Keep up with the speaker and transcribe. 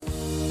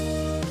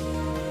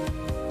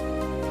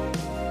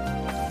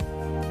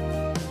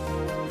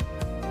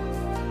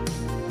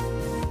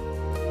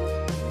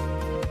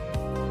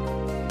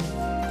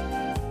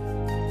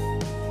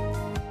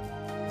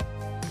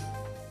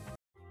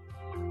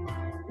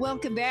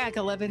Welcome back,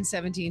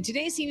 11:17.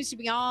 Today seems to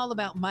be all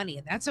about money,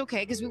 and that's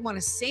okay because we want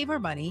to save our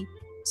money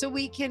so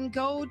we can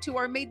go to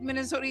our Made in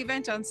Minnesota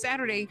event on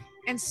Saturday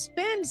and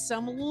spend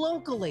some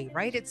locally,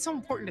 right? It's so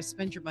important to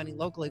spend your money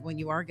locally when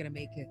you are going to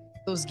make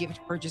those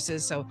gift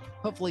purchases. So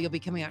hopefully you'll be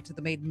coming out to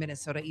the Made in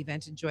Minnesota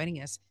event and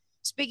joining us.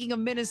 Speaking of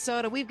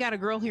Minnesota, we've got a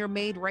girl here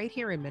made right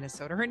here in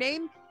Minnesota. Her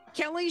name,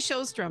 Kelly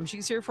Showstrom.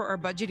 She's here for our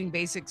budgeting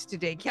basics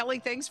today. Kelly,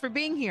 thanks for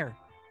being here.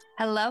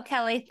 Hello,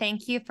 Kelly.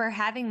 Thank you for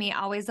having me.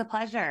 Always a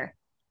pleasure.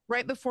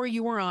 Right before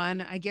you were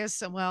on, I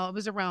guess, well, it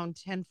was around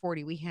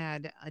 10:40, we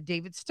had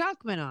David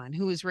Stockman on,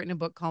 who has written a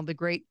book called The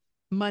Great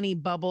Money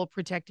Bubble,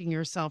 Protecting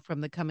Yourself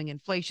from the Coming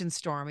Inflation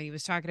Storm. And he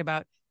was talking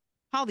about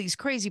how these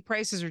crazy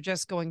prices are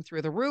just going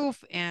through the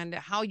roof and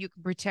how you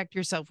can protect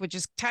yourself, which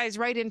just ties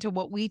right into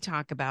what we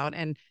talk about.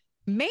 And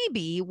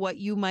maybe what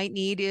you might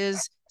need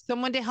is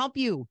someone to help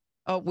you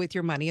with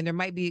your money. And there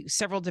might be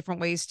several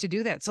different ways to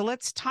do that. So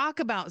let's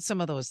talk about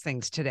some of those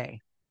things today.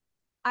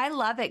 I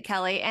love it,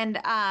 Kelly. And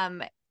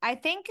I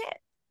think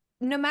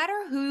no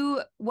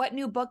matter what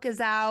new book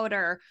is out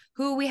or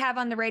who we have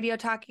on the radio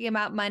talking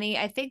about money,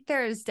 I think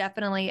there's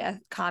definitely a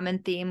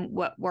common theme,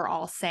 what we're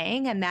all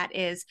saying, and that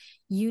is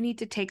you need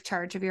to take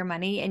charge of your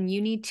money and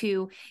you need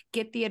to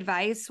get the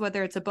advice,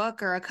 whether it's a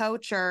book or a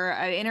coach or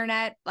an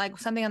internet, like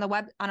something on the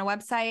web, on a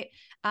website,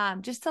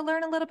 just to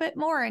learn a little bit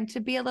more and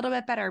to be a little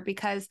bit better,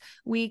 because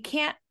we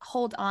can't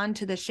hold on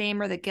to the shame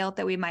or the guilt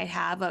that we might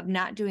have of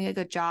not doing a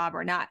good job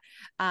or not,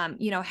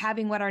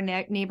 having what our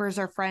neighbors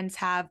or friends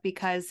have,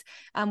 because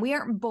we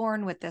aren't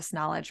born with this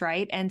knowledge,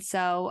 right? And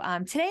so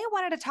today I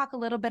wanted to talk a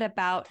little bit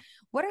about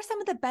what are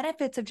some of the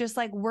benefits of just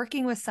like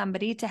working with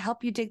somebody to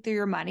help you dig through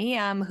your money.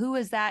 Who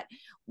is that?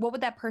 What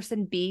would that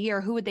person be,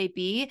 or who would they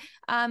be?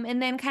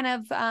 And then kind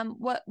of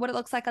what it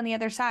looks like on the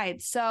other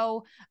side.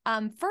 So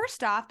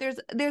first off,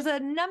 there's a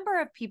number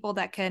of people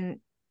that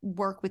can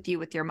work with you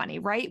with your money,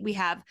 right? We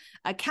have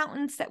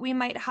accountants that we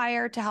might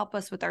hire to help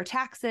us with our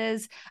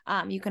taxes.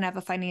 You can have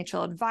a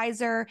financial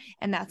advisor,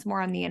 and that's more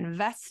on the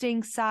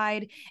investing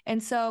side.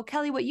 And so,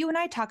 Kelly, what you and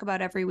I talk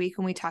about every week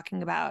when we're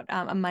talking about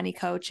a money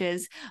coach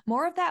is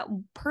more of that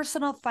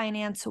personal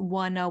finance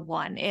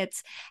 101.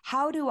 It's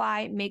how do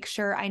I make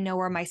sure I know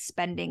where my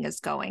spending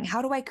is going?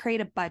 How do I create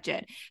a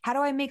budget? How do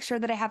I make sure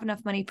that I have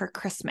enough money for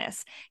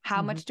Christmas?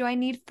 How much do I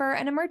need for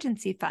an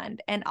emergency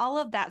fund? And all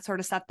of that sort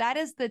of stuff. That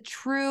is the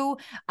true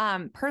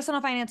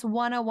personal finance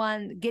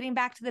 101, getting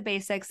back to the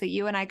basics that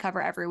you and I cover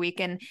every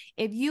week. And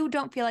if you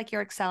don't feel like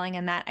you're excelling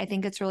in that, I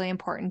think it's really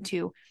important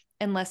to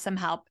enlist some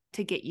help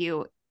to get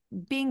you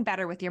being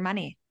better with your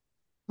money.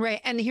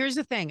 Right. And here's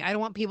the thing. I don't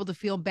want people to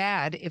feel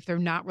bad if they're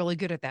not really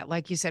good at that.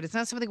 Like you said, it's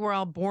not something we're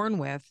all born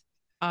with,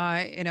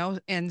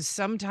 and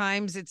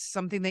sometimes it's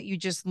something that you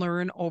just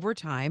learn over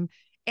time.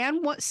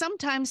 And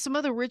sometimes some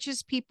of the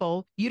richest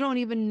people, you don't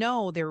even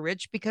know they're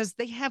rich because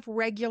they have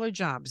regular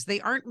jobs.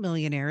 They aren't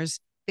millionaires.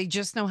 They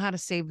just know how to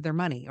save their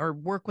money or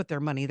work with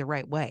their money the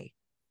right way.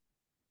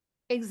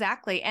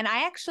 Exactly. And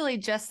I actually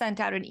just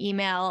sent out an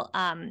email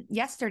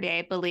yesterday,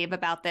 I believe,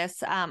 about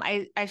this.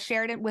 I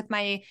shared it with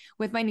my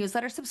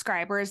newsletter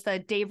subscribers, the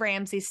Dave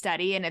Ramsey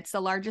study, and it's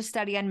the largest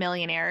study on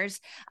millionaires.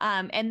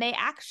 And they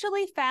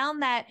actually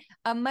found that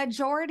a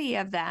majority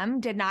of them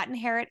did not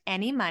inherit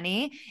any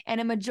money, and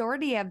a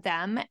majority of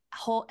them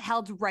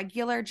held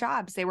regular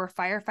jobs. They were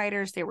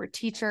firefighters, they were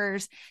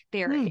teachers,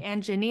 they were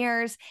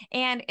engineers,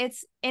 and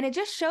it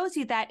just shows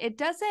you that it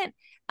doesn't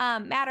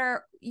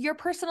matter your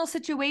personal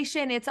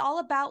situation. It's all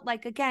about,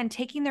 like, again,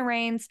 taking the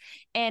reins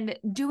and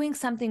doing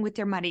something with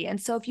your money. And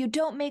so if you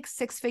don't make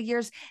six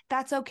figures,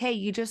 that's okay.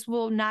 You just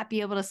will not be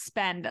able to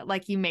spend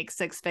like you make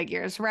six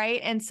figures,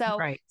 right? And so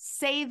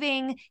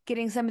saving,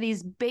 getting some of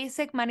these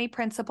basic money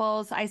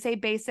principles, I say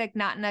basic,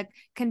 not in a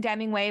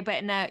condemning way,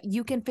 but in a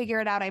you can figure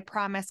it out, I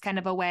promise kind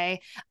of a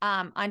way,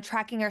 on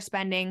tracking our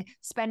spending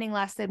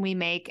less than we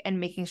make, and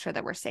making sure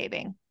that we're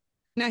saving.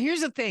 Now,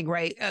 here's the thing,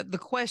 right? The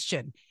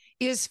question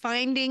is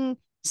finding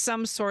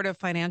some sort of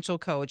financial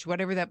coach,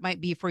 whatever that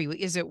might be for you.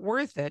 Is it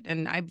worth it?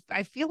 And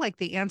I feel like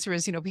the answer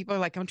is, people are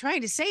like, I'm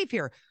trying to save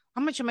here.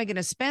 How much am I going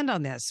to spend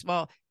on this?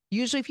 Well,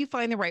 usually if you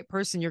find the right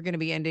person, you're going to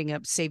be ending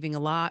up saving a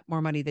lot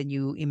more money than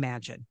you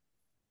imagine.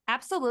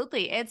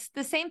 Absolutely. It's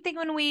the same thing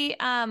when we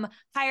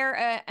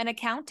hire an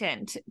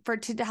accountant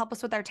to help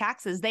us with our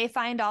taxes. They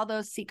find all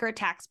those secret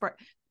tax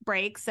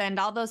breaks and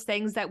all those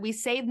things that we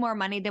save more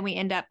money than we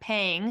end up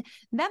paying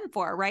them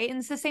for, right? And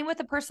it's the same with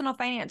a personal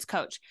finance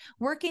coach.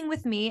 Working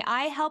with me,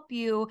 I help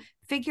you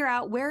figure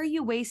out where are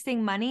you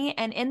wasting money.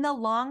 And in the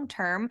long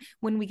term,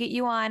 when we get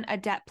you on a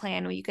debt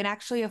plan where you can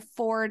actually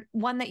afford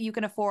one that you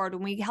can afford,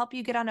 when we help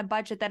you get on a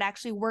budget that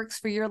actually works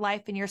for your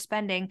life and your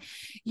spending,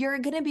 you're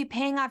going to be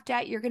paying off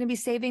debt. You're going to be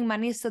saving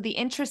money. So the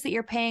interest that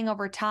you're paying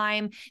over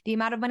time, the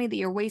amount of money that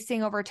you're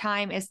wasting over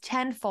time is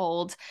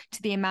tenfold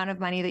to the amount of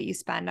money that you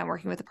spend on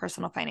working with a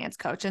personal finance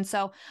coach. And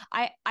so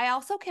I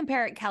also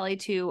compare it, Kelly,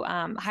 to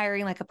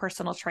hiring like a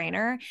personal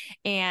trainer.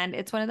 And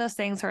it's one of those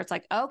things where it's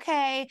like,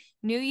 okay,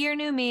 new year,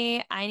 new me.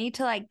 me. I need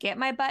to like get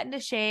my butt into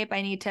shape.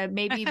 I need to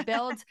maybe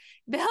build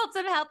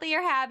some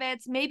healthier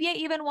habits. Maybe I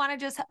even want to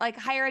just like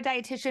hire a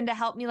dietitian to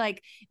help me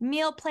like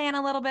meal plan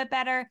a little bit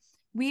better.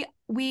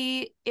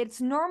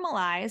 It's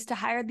normalized to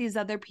hire these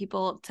other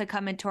people to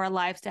come into our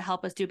lives to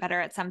help us do better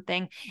at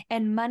something.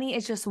 And money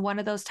is just one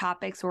of those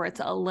topics where it's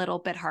a little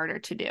bit harder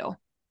to do.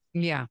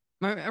 Yeah.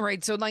 All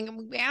right. So, like,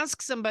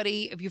 ask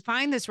somebody if you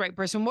find this right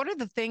person, what are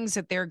the things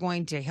that they're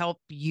going to help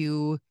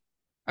you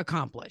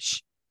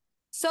accomplish?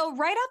 So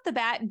right off the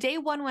bat, day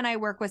one, when I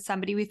work with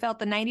somebody, we fill out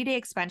the 90-day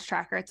expense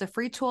tracker. It's a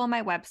free tool on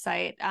my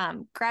website.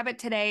 Grab it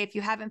today. If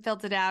you haven't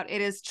filled it out,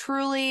 it is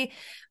truly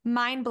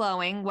mind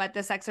blowing what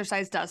this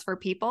exercise does for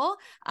people.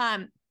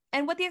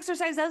 And what the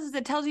exercise does is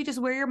it tells you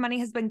just where your money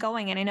has been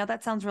going. And I know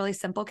that sounds really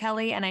simple,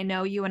 Kelly. And I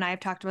know you and I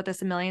have talked about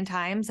this a million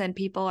times, and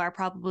people are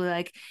probably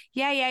like,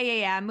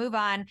 yeah, move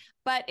on.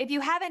 But if you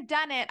haven't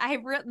done it,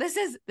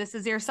 this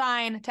is your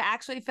sign to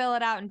actually fill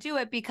it out and do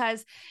it,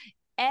 because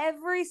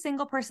every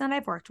single person that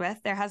I've worked with,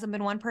 there hasn't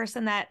been one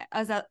person that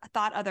has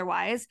thought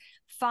otherwise,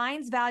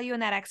 finds value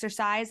in that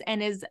exercise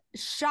and is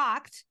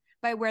shocked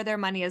by where their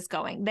money is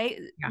going.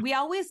 We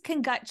always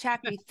can gut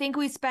check. We think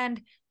we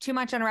spend too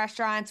much on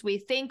restaurants. We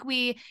think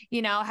we,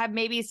 have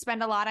maybe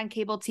spent a lot on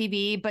cable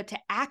TV, but to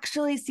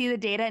actually see the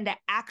data and to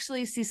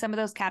actually see some of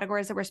those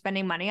categories that we're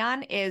spending money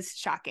on is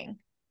shocking.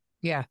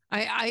 Yeah.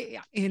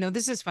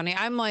 This is funny.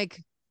 I'm like,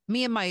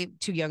 me and my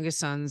two youngest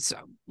sons,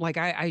 like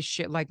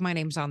like my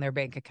name's on their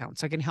bank account,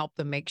 so I can help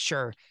them make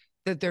sure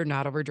that they're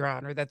not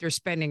overdrawn or that they're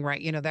spending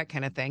right, that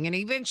kind of thing. And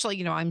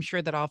eventually, I'm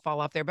sure that I'll fall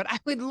off there, but I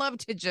would love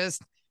to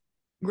just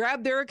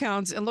grab their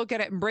accounts and look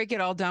at it and break it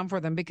all down for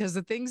them, because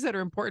the things that are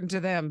important to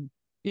them,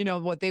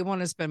 what they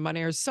want to spend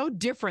money are so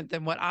different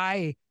than what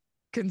I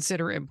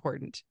consider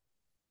important.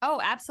 Oh,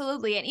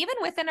 absolutely. And even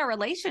within a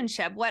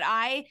relationship, what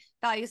I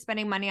value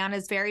spending money on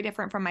is very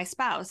different from my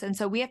spouse. And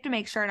so we have to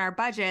make sure in our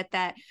budget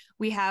that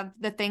we have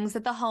the things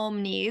that the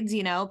home needs,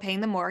 paying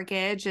the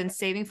mortgage and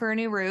saving for a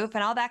new roof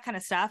and all that kind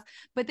of stuff.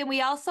 But then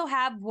we also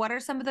have, what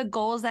are some of the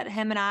goals that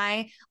him and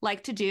I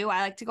like to do?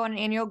 I like to go on an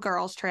annual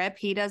girls trip.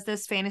 He does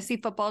this fantasy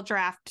football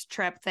draft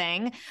trip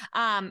thing.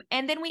 And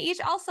then we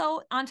each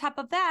also, on top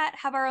of that,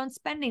 have our own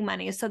spending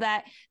money, so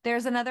that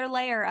there's another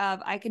layer of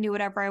I can do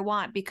whatever I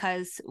want,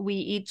 because we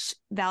each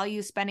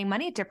value spending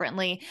money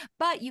differently.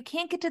 But you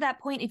can't get to that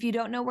point if you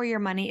don't know where your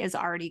money is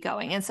already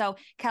going. And so,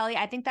 Kelly,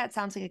 I think that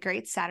sounds like a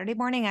great Saturday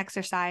morning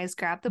exercise.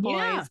 Grab the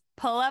boys,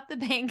 pull up the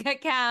bank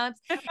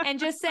accounts, and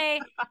just say,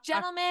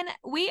 gentlemen,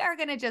 we are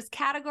going to just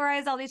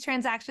categorize all these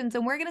transactions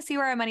and we're going to see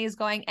where our money is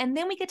going. And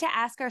then we get to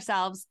ask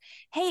ourselves,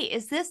 hey,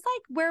 is this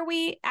like where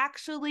we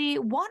actually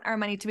want our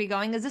money to be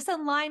going? Is this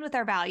in line with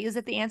our values?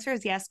 If the answer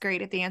is yes,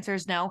 great. If the answer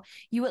is no,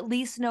 you at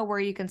least know where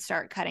you can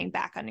start cutting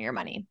back on your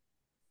money.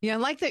 Yeah, I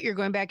like that you're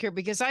going back here,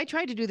 because I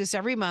try to do this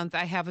every month.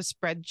 I have a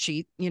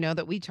spreadsheet,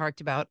 that we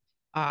talked about.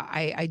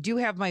 I do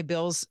have my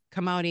bills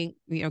coming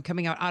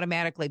out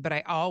automatically, but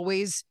I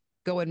always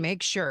go and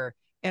make sure.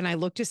 And I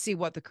look to see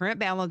what the current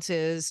balance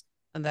is,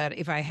 and that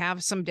if I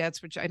have some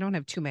debts, which I don't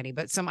have too many,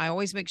 but some, I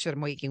always make sure I'm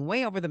making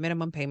way over the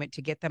minimum payment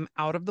to get them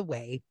out of the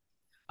way.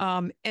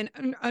 And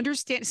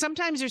understand,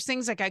 sometimes there's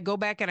things like I go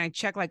back and I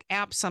check like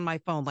apps on my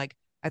phone, like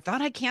I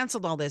thought I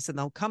canceled all this, and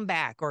they'll come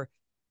back, or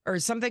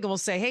something will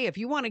say, hey, if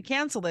you want to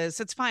cancel this,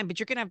 it's fine, but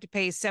you're going to have to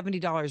pay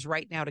 $70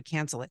 right now to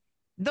cancel it.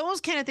 Those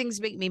kind of things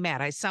make me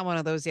mad. I saw one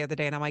of those the other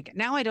day, and I'm like,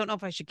 now I don't know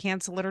if I should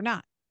cancel it or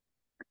not.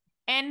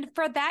 And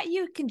for that,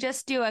 you can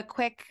just do a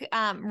quick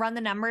run the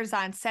numbers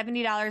on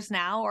 $70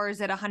 now, or is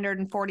it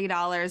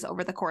 $140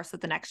 over the course of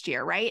the next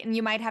year, right? And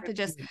you might have to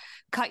just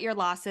cut your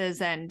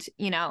losses and,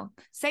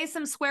 say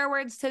some swear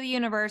words to the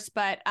universe.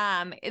 But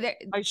I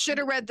should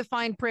have read the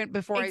fine print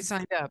before I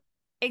signed up.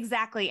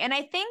 Exactly. And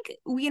I think,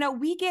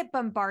 we get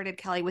bombarded,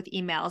 Kelly, with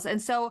emails. And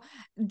so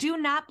do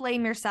not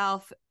blame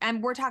yourself.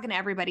 And we're talking to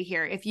everybody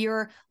here. If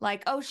you're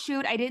like, oh,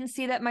 shoot, I didn't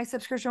see that my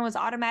subscription was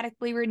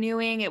automatically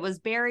renewing, it was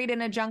buried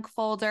in a junk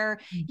folder.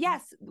 Mm-hmm.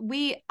 Yes,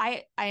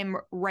 I am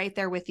right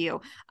there with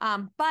you.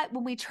 But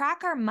when we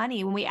track our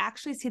money, when we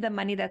actually see the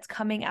money that's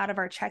coming out of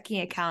our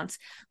checking accounts,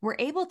 we're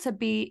able to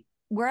be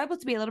a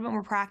little bit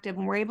more proactive,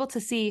 and we're able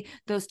to see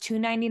those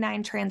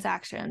 $2.99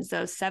 transactions,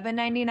 those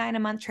 $7.99 a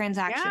month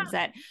transactions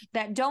that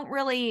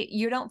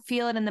you don't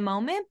feel it in the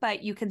moment,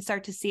 but you can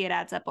start to see it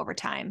adds up over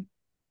time.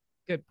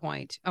 Good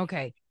point.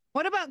 Okay.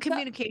 What about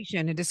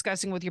communication and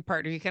discussing with your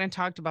partner? You kind of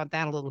talked about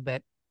that a little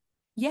bit.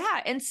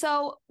 Yeah. And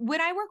so when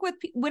I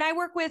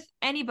work with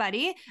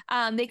anybody,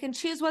 they can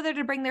choose whether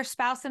to bring their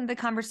spouse into the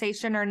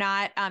conversation or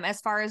not, as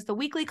far as the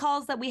weekly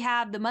calls that we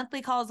have, the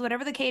monthly calls,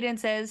 whatever the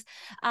cadence is.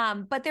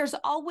 But there's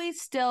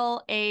always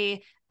still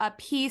a a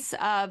piece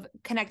of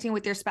connecting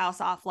with your spouse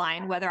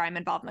offline, whether I'm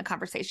involved in the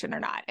conversation or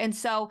not. And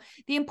so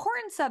the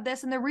importance of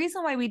this and the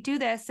reason why we do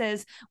this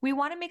is we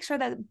want to make sure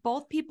that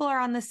both people are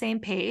on the same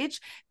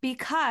page,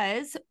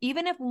 because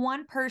even if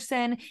one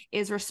person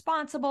is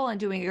responsible and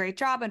doing a great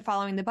job and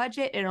following the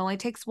budget, it only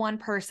takes one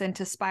person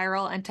to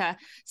spiral and to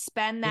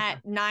spend that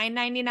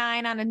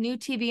 $9.99 on a new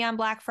TV on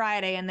Black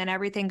Friday, and then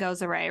everything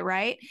goes away,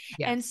 right?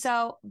 Yes. And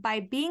so by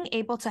being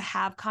able to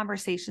have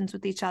conversations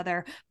with each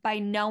other, by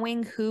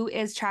knowing who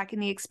is tracking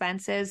the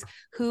expenses,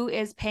 who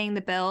is paying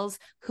the bills,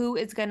 who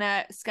is going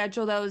to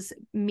schedule those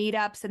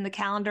meetups in the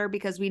calendar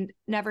because we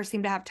never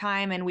seem to have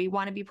time and we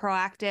want to be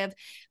proactive,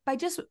 by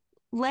just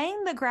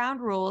laying the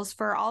ground rules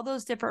for all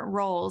those different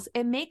roles,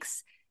 it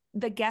makes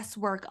the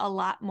guesswork a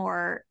lot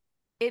more,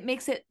 it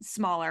makes it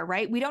smaller,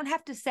 right? We don't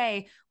have to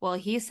say, well,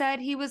 he said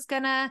he was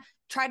going to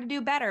try to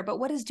do better, but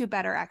what does do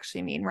better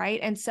actually mean, right?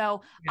 And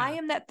so I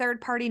am that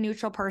third party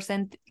neutral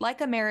person,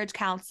 like a marriage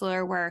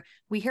counselor, where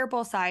we hear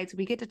both sides,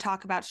 we get to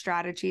talk about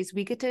strategies,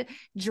 we get to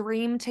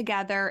dream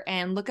together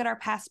and look at our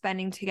past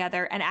spending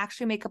together and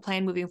actually make a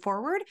plan moving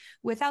forward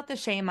without the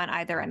shame on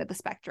either end of the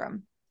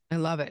spectrum. I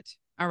love it.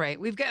 All right.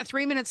 We've got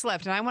 3 minutes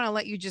left, and I want to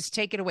let you just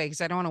take it away because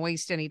I don't want to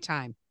waste any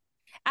time.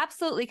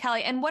 Absolutely,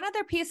 Kelly. And one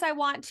other piece I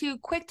want to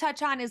quick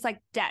touch on is like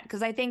debt,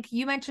 because I think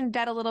you mentioned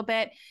debt a little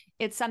bit.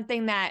 It's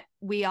something that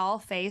we all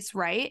face,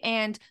 right?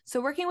 And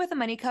so working with a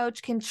money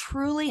coach can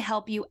truly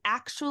help you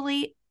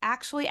actually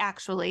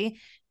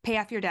pay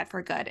off your debt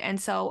for good.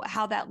 And so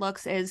how that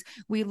looks is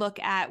we look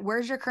at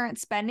where's your current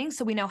spending,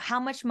 so we know how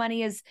much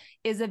money is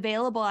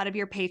available out of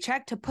your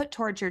paycheck to put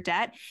towards your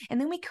debt.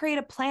 And then we create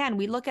a plan.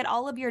 We look at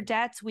all of your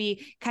debts.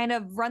 We kind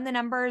of run the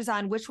numbers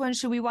on which one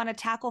should we want to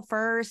tackle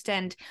first.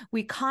 And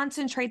we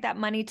concentrate that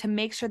money to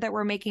make sure that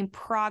we're making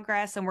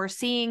progress and we're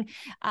seeing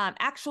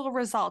actual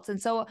results.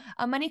 And so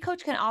a money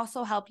coach can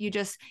also help you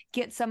just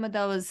get some of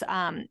those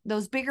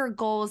bigger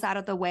goals out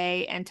of the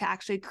way and to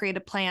actually create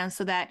a plan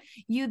so that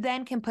you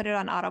then can put it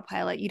on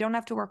autopilot. You don't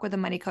have to work with a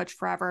money coach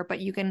forever,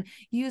 but you can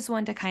use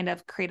one to kind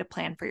of create a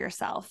plan for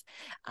yourself.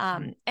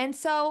 And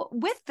so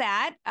with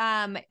that,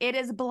 it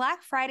is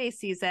Black Friday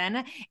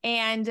season,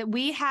 and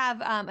we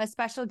have a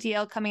special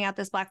deal coming out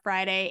this Black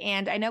Friday.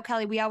 And I know,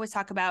 Kelly, we always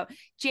talk about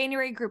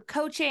January group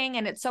coaching,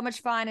 and it's so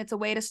much fun. It's a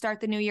way to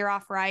start the new year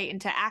off right and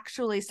to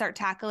actually start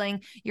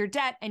tackling your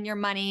debt and your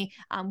money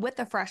with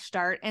a fresh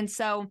start. And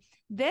so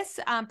this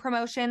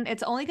promotion,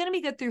 it's only going to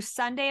be good through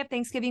Sunday of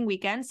Thanksgiving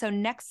weekend. So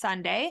next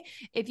Sunday,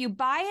 if you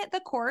buy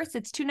the course,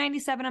 it's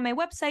 $297 on my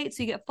website.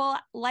 So you get full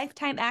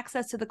lifetime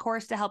access to the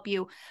course to help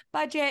you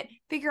budget,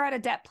 figure out a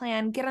debt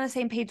plan, get on the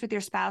same page with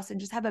your spouse,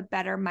 and just have a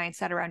better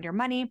mindset around your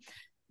money.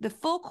 The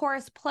full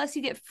course, plus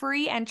you get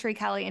free entry,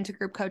 Kelly, into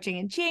group coaching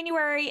in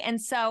January.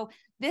 And so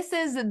this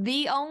is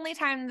the only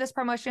time this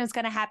promotion is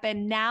going to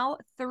happen, now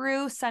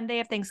through Sunday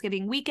of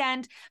Thanksgiving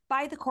weekend.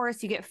 Buy the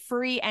course, you get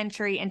free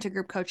entry into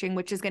group coaching,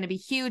 which is going to be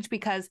huge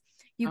because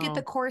you get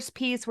the course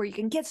piece where you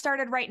can get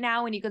started right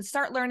now and you can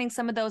start learning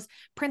some of those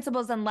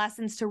principles and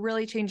lessons to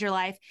really change your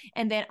life.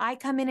 And then I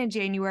come in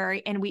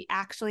January and we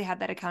actually have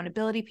that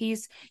accountability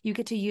piece. You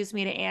get to use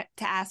me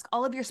to ask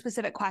all of your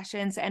specific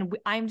questions, and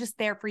I'm just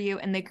there for you.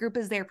 And the group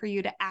is there for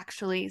you to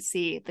actually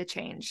see the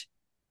change.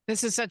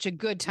 This is such a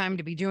good time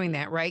to be doing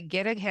that, right?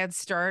 Get a head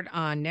start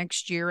on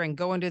next year and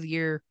go into the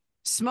year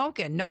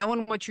smoking,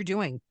 knowing what you're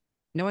doing,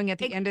 knowing at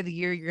the end of the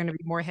year, you're going to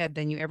be more ahead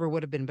than you ever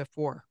would have been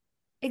before.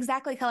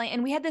 Exactly, Kelly.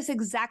 And we had this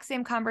exact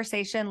same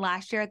conversation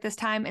last year at this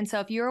time. And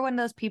so if you're one of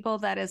those people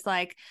that is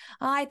like,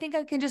 oh, I think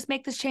I can just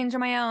make this change on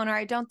my own, or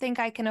I don't think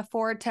I can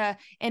afford to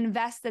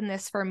invest in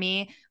this for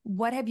me,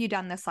 what have you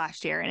done this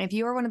last year? And if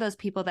you are one of those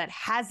people that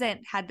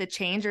hasn't had the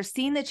change or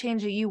seen the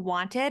change that you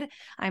wanted,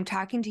 I'm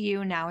talking to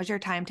you. Now is your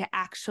time to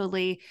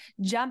actually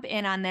jump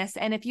in on this.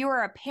 And if you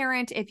are a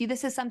parent,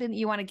 this is something that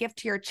you want to give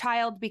to your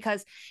child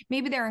because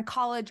maybe they're in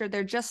college or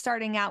they're just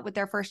starting out with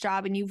their first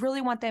job and you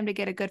really want them to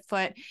get a good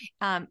foot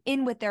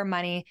in with their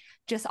money,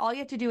 just all you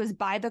have to do is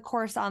buy the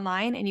course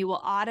online and you will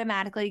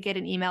automatically get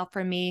an email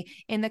from me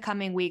in the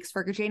coming weeks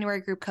for January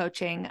group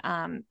coaching.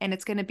 And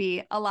it's going to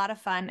be a lot of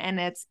fun. And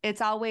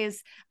it's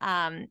always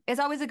a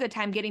good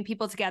time getting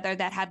people together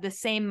that have the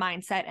same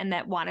mindset and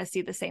that want to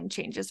see the same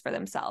changes for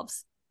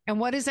themselves. And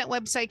what is that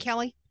website,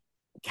 Kelly?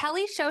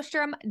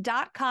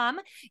 KellyShowstrom.com.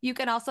 You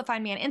can also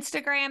find me on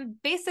Instagram.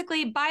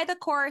 Basically, buy the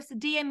course,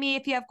 DM me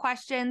if you have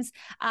questions.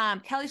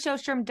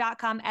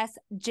 KellyShowstrom.com,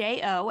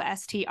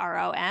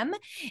 SJOSTROM.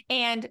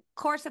 And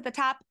course at the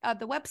top of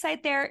the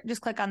website there,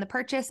 just click on the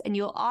purchase and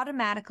you'll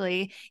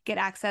automatically get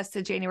access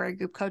to January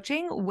group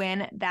coaching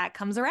when that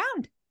comes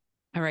around.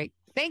 All right.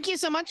 Thank you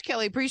so much,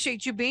 Kelly.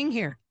 Appreciate you being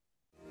here.